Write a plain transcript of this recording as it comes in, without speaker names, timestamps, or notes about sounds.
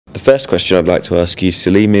first question I'd like to ask you,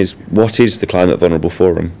 Saleem, is what is the Climate Vulnerable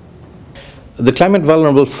Forum? The Climate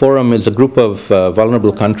Vulnerable Forum is a group of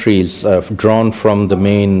vulnerable countries drawn from the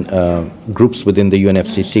main groups within the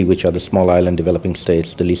UNFCCC, which are the small island developing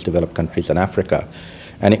states, the least developed countries in Africa.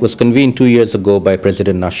 And it was convened 2 years ago by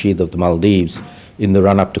President Nasheed of the Maldives in the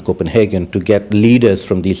run-up to Copenhagen to get leaders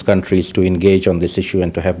from these countries to engage on this issue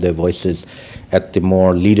and to have their voices at the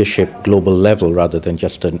more leadership global level rather than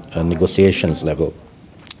just a negotiations level.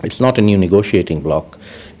 It's not a new negotiating bloc.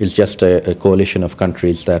 It's just a coalition of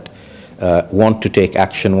countries that want to take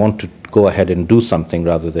action, want to go ahead and do something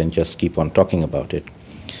rather than just keep on talking about it.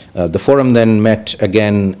 The forum then met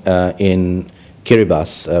again in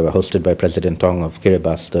Kiribati, hosted by President Tong of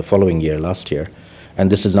Kiribati the following year, last year.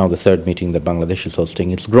 And this is now the third meeting that Bangladesh is hosting.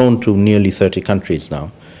 It's grown to nearly 30 countries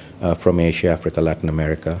now from Asia, Africa, Latin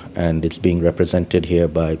America, and it's being represented here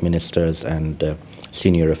by ministers and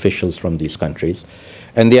senior officials from these countries.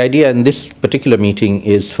 And the idea in this particular meeting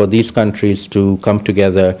is for these countries to come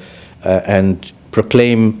together and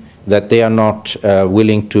proclaim that they are not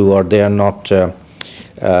willing to, or they are not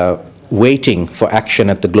waiting for action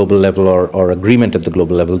at the global level or agreement at the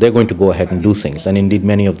global level. They're going to go ahead and do things, and indeed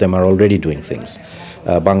many of them are already doing things.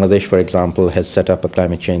 Bangladesh, for example, has set up a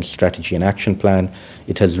climate change strategy and action plan.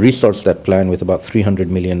 It has resourced that plan with about $300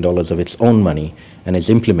 million of its own money and is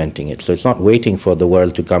implementing it. So it's not waiting for the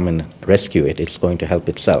world to come and rescue it. It's going to help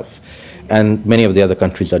itself. And many of the other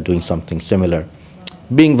countries are doing something similar.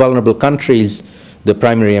 Being vulnerable countries, the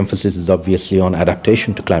primary emphasis is obviously on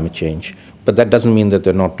adaptation to climate change, but that doesn't mean that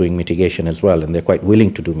they're not doing mitigation as well, and they're quite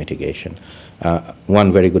willing to do mitigation.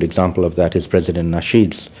 One very good example of that is President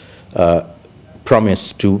Nasheed's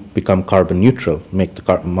promise to become carbon neutral, make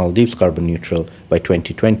the Maldives carbon neutral by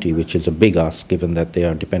 2020, which is a big ask given that they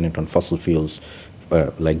are dependent on fossil fuels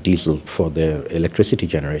like diesel for their electricity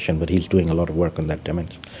generation, but he's doing a lot of work on that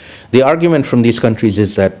dimension. The argument from these countries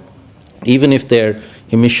is that even if their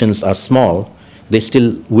emissions are small, they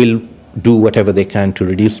still will do whatever they can to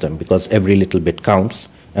reduce them because every little bit counts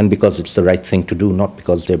and because it's the right thing to do, not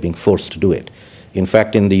because they're being forced to do it. In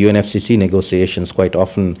fact, in the UNFCCC negotiations, quite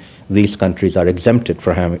often these countries are exempted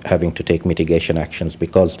from having to take mitigation actions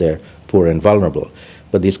because they're poor and vulnerable.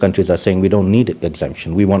 But these countries are saying we don't need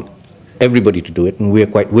exemption. We want everybody to do it, and we are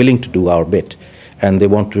quite willing to do our bit. And they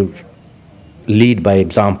want to lead by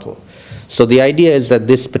example. So the idea is that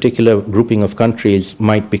this particular grouping of countries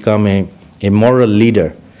might become a moral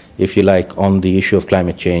leader, if you like, on the issue of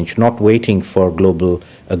climate change, not waiting for global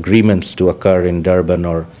agreements to occur in Durban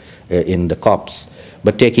or in the COPs,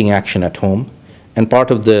 but taking action at home. And part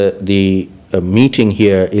of the meeting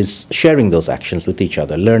here is sharing those actions with each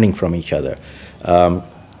other, learning from each other,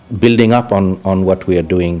 building up on what we are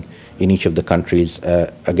doing in each of the countries.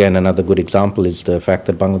 Again, another good example is the fact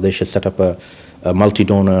that Bangladesh has set up a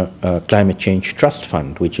multi-donor climate change trust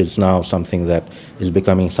fund, which is now something that is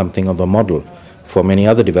becoming something of a model for many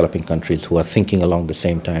other developing countries who are thinking along the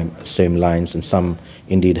same lines, and some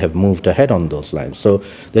indeed have moved ahead on those lines. So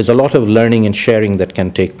there's a lot of learning and sharing that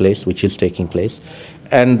can take place, which is taking place.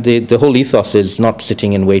 And the whole ethos is not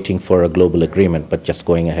sitting and waiting for a global agreement, but just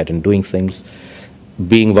going ahead and doing things,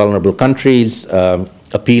 being vulnerable countries,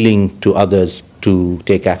 appealing to others to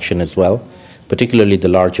take action as well, particularly the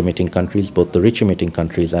large emitting countries, both the rich emitting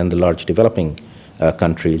countries and the large developing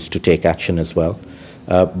countries, to take action as well.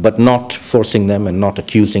 But not forcing them and not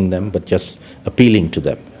accusing them, but just appealing to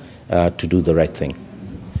them to do the right thing.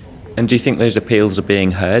 And do you think those appeals are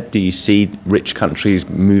being heard? Do you see rich countries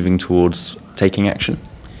moving towards taking action?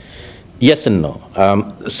 Yes and no.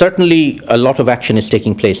 Certainly a lot of action is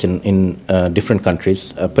taking place in different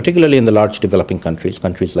countries, particularly in the large developing countries.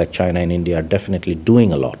 Countries like China and India are definitely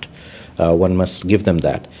doing a lot. One must give them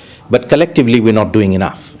that. But collectively, we're not doing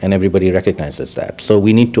enough, and everybody recognizes that. So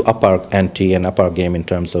we need to up our ante and up our game in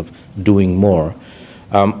terms of doing more.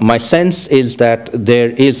 My sense is that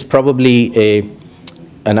there is probably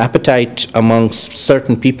an appetite amongst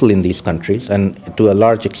certain people in these countries, and to a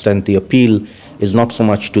large extent, the appeal is not so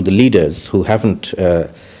much to the leaders who haven't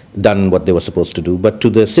done what they were supposed to do, but to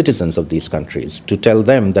the citizens of these countries, to tell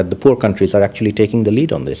them that the poor countries are actually taking the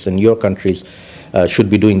lead on this, and your countries should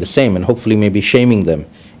be doing the same, and hopefully maybe shaming them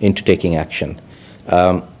into taking action.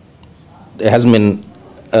 There hasn't been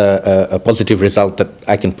a positive result that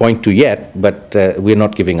I can point to yet, but we're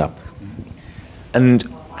not giving up. And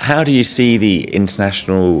how do you see the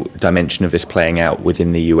international dimension of this playing out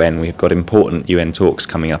within the UN? We've got important UN talks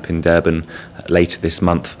coming up in Durban later this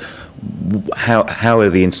month. How are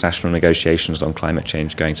the international negotiations on climate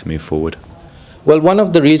change going to move forward? Well, one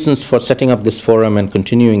of the reasons for setting up this forum and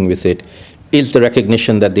continuing with it is the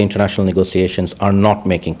recognition that the international negotiations are not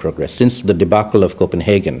making progress. Since the debacle of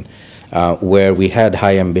Copenhagen, where we had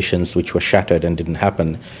high ambitions which were shattered and didn't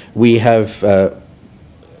happen, we have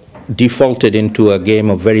defaulted into a game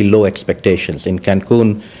of very low expectations. In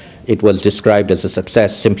Cancun, it was described as a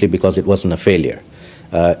success simply because it wasn't a failure.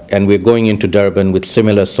 And we're going into Durban with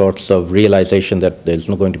similar sorts of realization that there's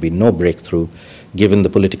not going to be no breakthrough given the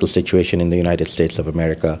political situation in the United States of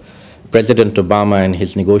America. President Obama and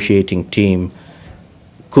his negotiating team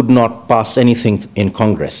could not pass anything in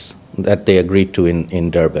Congress that they agreed to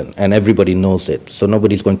in Durban, and everybody knows it, so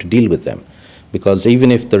nobody's going to deal with them. Because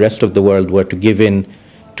even if the rest of the world were to give in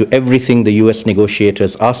to everything the US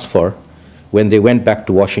negotiators asked for, when they went back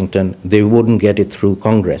to Washington, they wouldn't get it through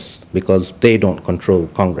Congress because they don't control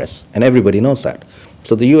Congress, and everybody knows that.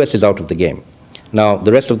 So the US is out of the game. Now,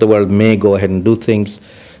 the rest of the world may go ahead and do things.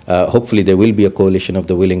 Hopefully there will be a coalition of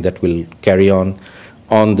the willing that will carry on.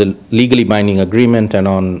 On the legally binding agreement and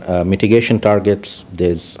on mitigation targets,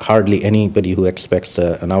 there's hardly anybody who expects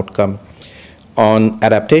an outcome. On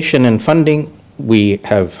adaptation and funding, we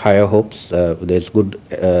have higher hopes. There's good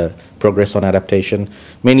progress on adaptation,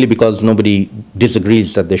 mainly because nobody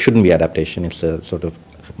disagrees that there shouldn't be adaptation. It's a sort of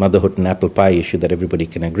motherhood and apple pie issue that everybody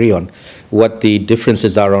can agree on. What the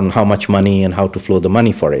differences are on how much money and how to flow the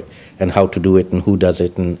money for it, and how to do it and who does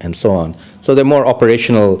it and so on. So they're more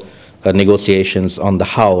operational negotiations on the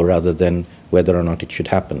how rather than whether or not it should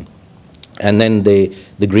happen. And then the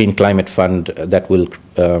Green Climate Fund that will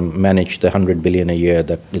manage the 100 billion a year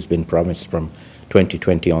that has been promised from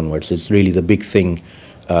 2020 onwards is really the big thing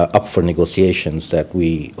up for negotiations that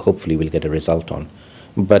we hopefully will get a result on.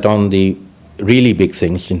 But on the really big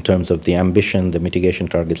things in terms of the ambition, the mitigation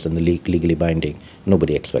targets, and the legally binding,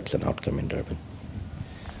 nobody expects an outcome in Durban.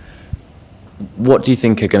 What do you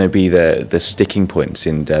think are going to be the sticking points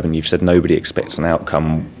in Durban? You've said nobody expects an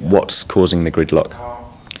outcome. What's causing the gridlock?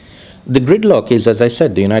 The gridlock is, as I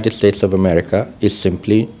said, the United States of America is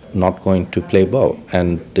simply not going to play ball.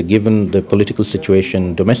 And given the political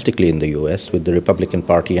situation domestically in the US with the Republican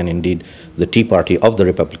Party and indeed the Tea Party of the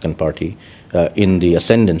Republican Party in the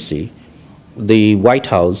ascendancy, the White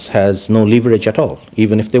House has no leverage at all,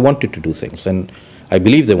 even if they wanted to do things. And I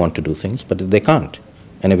believe they want to do things, but they can't.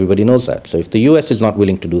 And everybody knows that. So if the US is not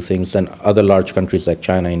willing to do things, then other large countries like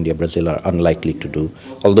China, India, Brazil are unlikely to do,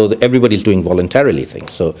 although everybody's doing voluntarily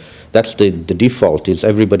things. So that's the default, is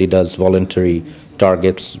everybody does voluntary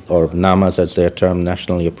targets, or NAMAs as they're termed,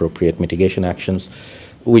 nationally appropriate mitigation actions,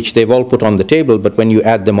 which they've all put on the table, but when you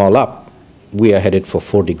add them all up, we are headed for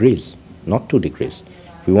 4 degrees, not 2 degrees.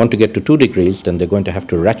 If we want to get to 2 degrees, then they're going to have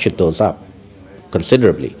to ratchet those up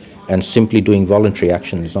considerably, and simply doing voluntary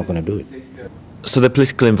action is not going to do it. So the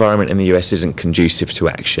political environment in the US isn't conducive to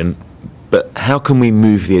action, but how can we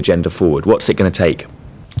move the agenda forward? What's it going to take?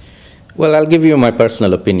 Well, I'll give you my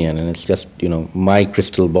personal opinion, and it's just, my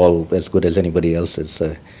crystal ball as good as anybody else's.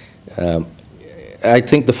 I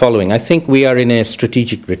think the following. I think we are in a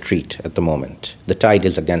strategic retreat at the moment. The tide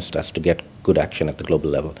is against us to get good action at the global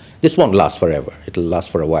level. This won't last forever. It'll last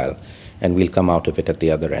for a while, and we'll come out of it at the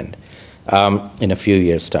other end in a few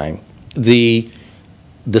years' time.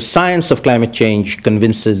 The science of climate change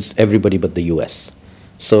convinces everybody but the US.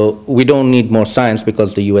 So we don't need more science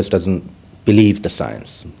because the US doesn't believe the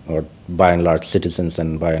science, or by and large citizens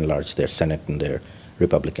and by and large their Senate and their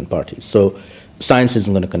Republican parties. So science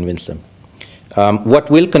isn't going to convince them. What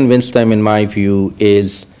will convince them, in my view,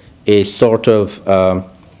 is a sort of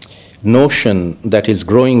notion that is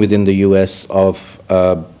growing within the US of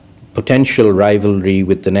potential rivalry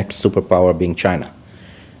with the next superpower being China.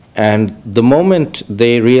 And the moment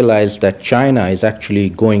they realize that China is actually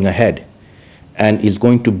going ahead and is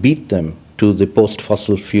going to beat them to the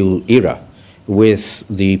post-fossil fuel era with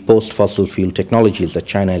the post-fossil fuel technologies that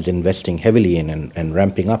China is investing heavily in and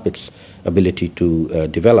ramping up its ability to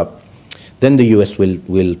develop, then the US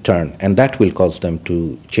will turn, and that will cause them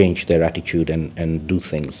to change their attitude and do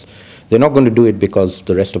things. They're not going to do it because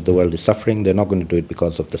the rest of the world is suffering. They're not going to do it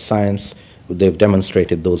because of the science. They've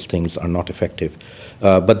demonstrated those things are not effective.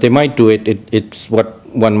 But they might do it. It's what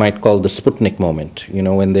one might call the Sputnik moment.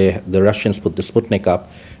 When the Russians put the Sputnik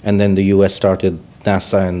up, and then the US started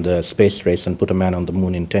NASA and the space race and put a man on the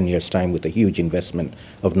moon in 10 years' time with a huge investment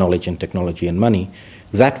of knowledge and technology and money.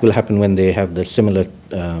 That will happen when they have the similar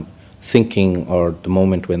thinking, or the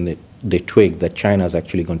moment when they twig that China is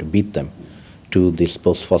actually going to beat them to this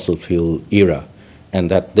post-fossil fuel era, and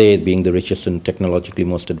that they, being the richest and technologically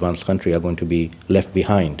most advanced country, are going to be left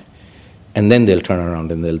behind. And then they'll turn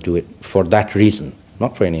around and they'll do it for that reason,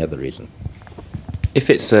 not for any other reason. If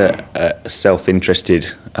it's a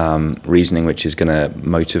self-interested reasoning which is going to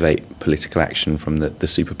motivate political action from the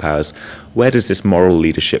superpowers, where does this moral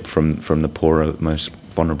leadership from the poorer, most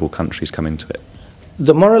vulnerable countries come into it?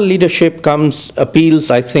 The moral leadership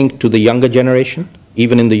appeals, I think, to the younger generation,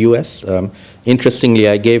 even in the US. Interestingly,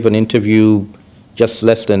 I gave an interview just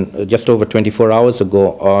over 24 hours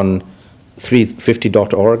ago on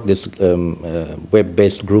 350.org, this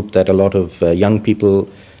web-based group that a lot of young people,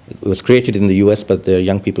 it was created in the US, but there are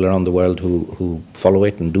young people around the world who follow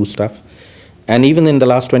it and do stuff. And even in the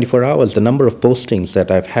last 24 hours, the number of postings that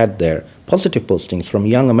I've had there, positive postings from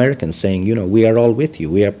young Americans saying, you know, we are all with you.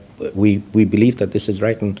 We believe that this is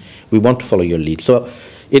right and we want to follow your lead. So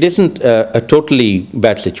it isn't a totally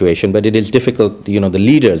bad situation, but it is difficult. You know, the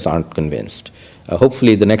leaders aren't convinced.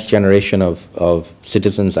 Hopefully the next generation of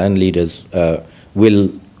citizens and leaders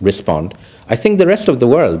will respond. I think the rest of the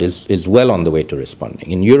world is well on the way to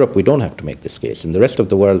responding. In Europe, we don't have to make this case. In the rest of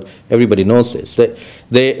the world, everybody knows this.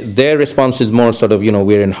 Their response is more sort of, you know,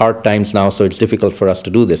 we're in hard times now, so it's difficult for us to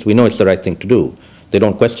do this. We know it's the right thing to do. They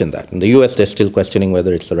don't question that. In the US, they're still questioning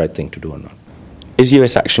whether it's the right thing to do or not. Is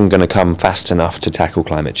US action going to come fast enough to tackle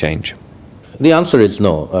climate change? The answer is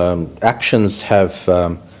no. Actions have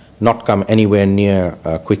not come anywhere near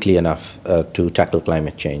quickly enough to tackle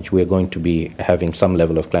climate change. We are going to be having some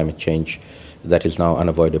level of climate change that is now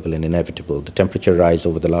unavoidable and inevitable. The temperature rise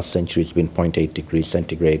over the last century has been 0.8 degrees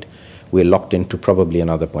centigrade. We're locked into probably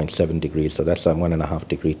another 0.7 degrees, so that's a 1.5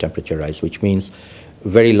 degree temperature rise, which means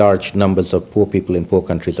very large numbers of poor people in poor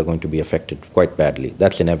countries are going to be affected quite badly.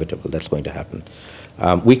 That's inevitable. That's going to happen.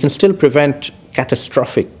 We can still prevent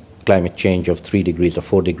catastrophic climate change of 3 degrees or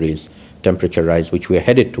 4 degrees temperature rise, which we are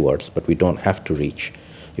headed towards, but we don't have to reach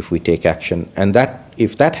if we take action. And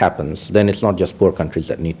if that happens, then it's not just poor countries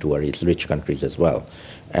that need to worry, it's rich countries as well.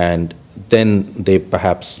 And then they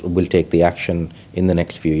perhaps will take the action in the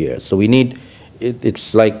next few years. So we need,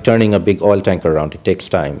 it's like turning a big oil tanker around. It takes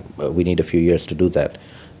time. We need a few years to do that.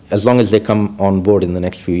 As long as they come on board in the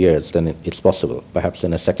next few years, then it's possible. Perhaps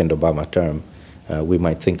in a second Obama term, we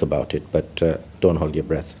might think about it, but don't hold your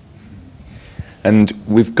breath. And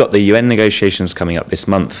we've got the UN negotiations coming up this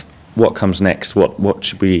month. What comes next? What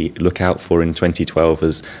should we look out for in 2012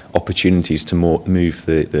 as opportunities to move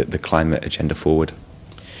the climate agenda forward?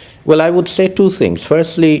 Well, I would say two things.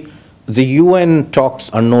 Firstly, the UN talks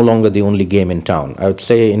are no longer the only game in town. I would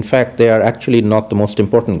say, in fact, they are actually not the most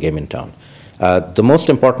important game in town. The most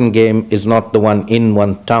important game is not the one in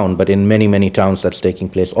one town, but in many, many towns that's taking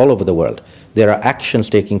place all over the world. There are actions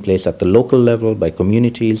taking place at the local level, by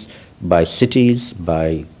communities, by cities,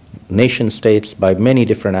 by nation states, by many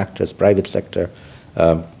different actors, private sector.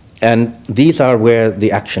 And these are where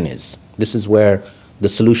the action is. This is where the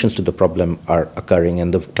solutions to the problem are occurring,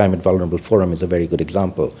 and the Climate Vulnerable Forum is a very good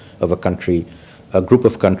example of a group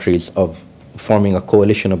of countries of forming a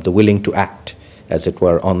coalition of the willing to act, as it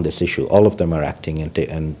were, on this issue. All of them are acting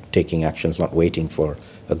and taking actions, not waiting for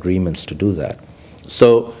agreements to do that.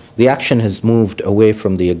 So the action has moved away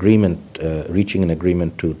from the agreement, reaching an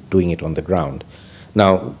agreement, to doing it on the ground.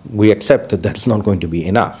 Now, we accept that that's not going to be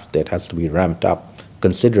enough. That has to be ramped up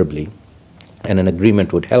considerably, and an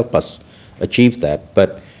agreement would help us achieve that.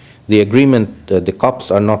 But the agreement, the COPs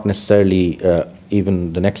are not necessarily,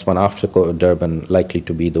 even the next one after Durban, likely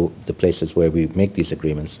to be the places where we make these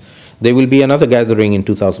agreements. There will be another gathering in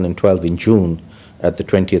 2012 in June at the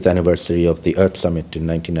 20th anniversary of the Earth Summit in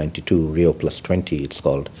 1992, Rio Plus 20 it's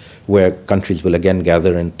called, where countries will again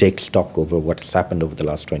gather and take stock over what has happened over the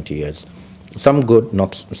last 20 years. Some good,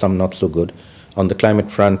 some not so good. On the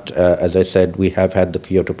climate front, as I said, we have had the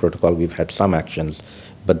Kyoto Protocol, we've had some actions,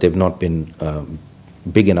 but they've not been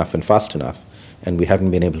big enough and fast enough, and we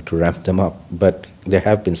haven't been able to ramp them up. But there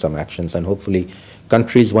have been some actions, and hopefully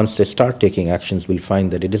countries, once they start taking actions, will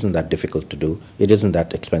find that it isn't that difficult to do, it isn't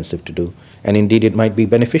that expensive to do, and indeed it might be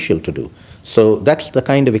beneficial to do. So that's the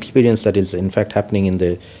kind of experience that is in fact happening in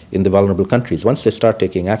the vulnerable countries. Once they start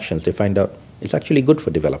taking actions, they find out it's actually good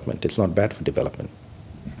for development, it's not bad for development.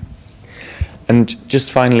 And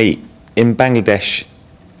just finally, in Bangladesh,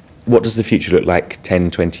 what does the future look like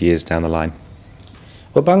 10, 20 years down the line?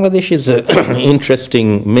 Well, Bangladesh is an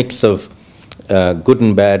interesting mix of good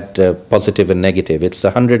and bad, positive and negative. It's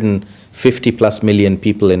 150 plus million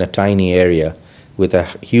people in a tiny area with a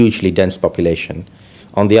hugely dense population.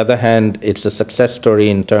 On the other hand, it's a success story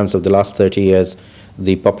in terms of the last 30 years,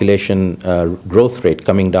 the population growth rate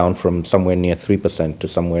coming down from somewhere near 3% to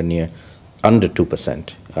somewhere near under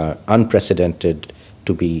 2%, unprecedented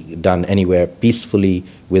to be done anywhere peacefully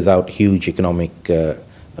without huge economic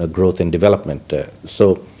growth and development.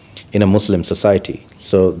 So in a Muslim society.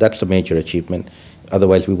 So that's a major achievement.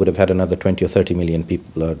 Otherwise, we would have had another 20 or 30 million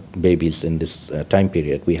people, babies in this time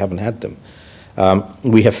period. We haven't had them.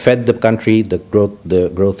 We have fed the country. The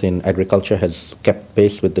growth in agriculture has kept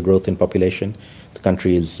pace with the growth in population. The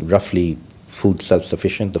country is roughly food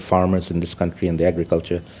self-sufficient. The farmers in this country and the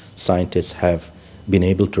agriculture scientists have been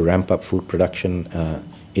able to ramp up food production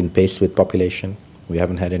in pace with population. We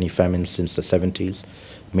haven't had any famine since the 70s.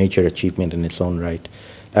 Major achievement in its own right.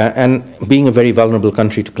 And being a very vulnerable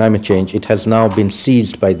country to climate change, it has now been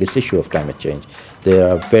seized by this issue of climate change. There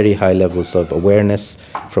are very high levels of awareness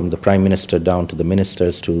from the Prime Minister down to the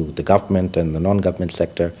ministers to the government and the non-government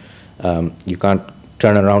sector. You can't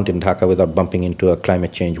turn around in Dhaka without bumping into a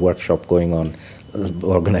climate change workshop going on,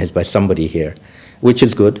 organized by somebody here, which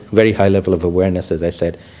is good, very high level of awareness, as I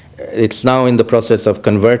said. It's now in the process of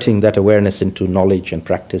converting that awareness into knowledge and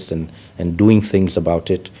practice and doing things about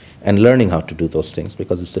it and learning how to do those things,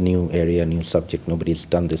 because it's a new area, a new subject. Nobody's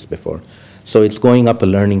done this before. So it's going up a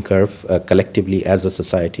learning curve collectively as a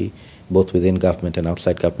society, both within government and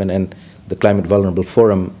outside government. And the Climate Vulnerable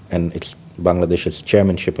Forum and its Bangladesh's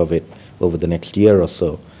chairmanship of it over the next year or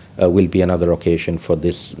so will be another occasion for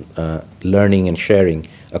this learning and sharing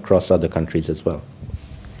across other countries as well.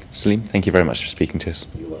 Saleem, thank you very much for speaking to us.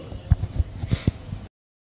 You're welcome.